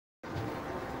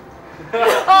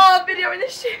Oh, video in the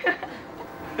shit.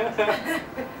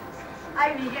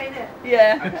 Amy, you getting it?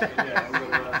 Yeah.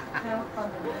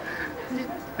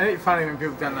 Isn't it funny when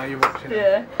people don't know you're watching?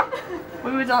 Yeah.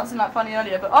 We were dancing like funny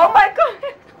earlier, but oh my god!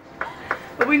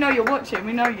 But we know you're watching.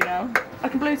 We know you now. I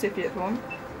can Bluetooth you if you want.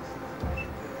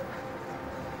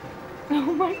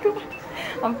 Oh my god!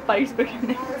 I'm Facebooking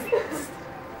this.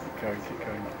 Keep going, keep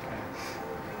going, keep going.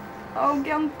 Oh,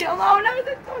 get on! Oh no,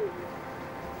 it's on.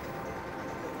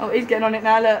 Oh, he's getting on it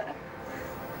now. Look.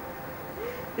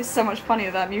 It's so much funnier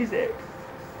without music.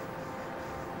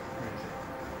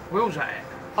 Will's at it.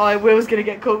 Oh, Will's gonna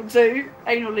get caught too.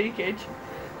 Anal leakage.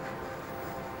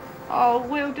 Oh,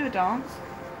 Will, do a dance.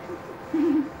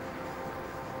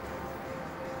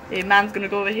 Yeah, man's gonna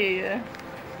go over here,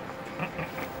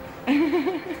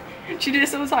 yeah. She do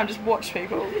this all the time, just watch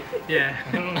people. Yeah.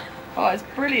 Oh, it's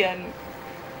brilliant.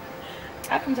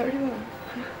 That comes out really well.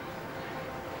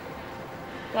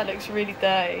 That looks really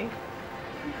dirty.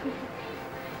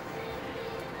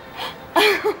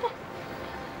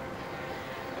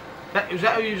 Was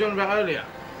that who you was on about earlier?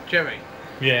 Jerry?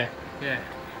 Yeah. Yeah.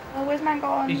 Oh, where's man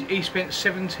gone? He spent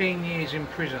 17 years in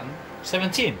prison.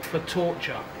 17? For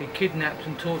torture. He kidnapped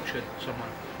and tortured someone.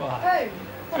 Why?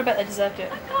 What about they deserved it?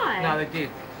 That guy? No, they did.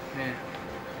 Yeah.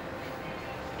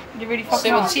 You really fucking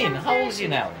 17? How old is he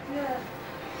now? Yeah.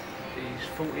 He's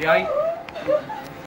 48.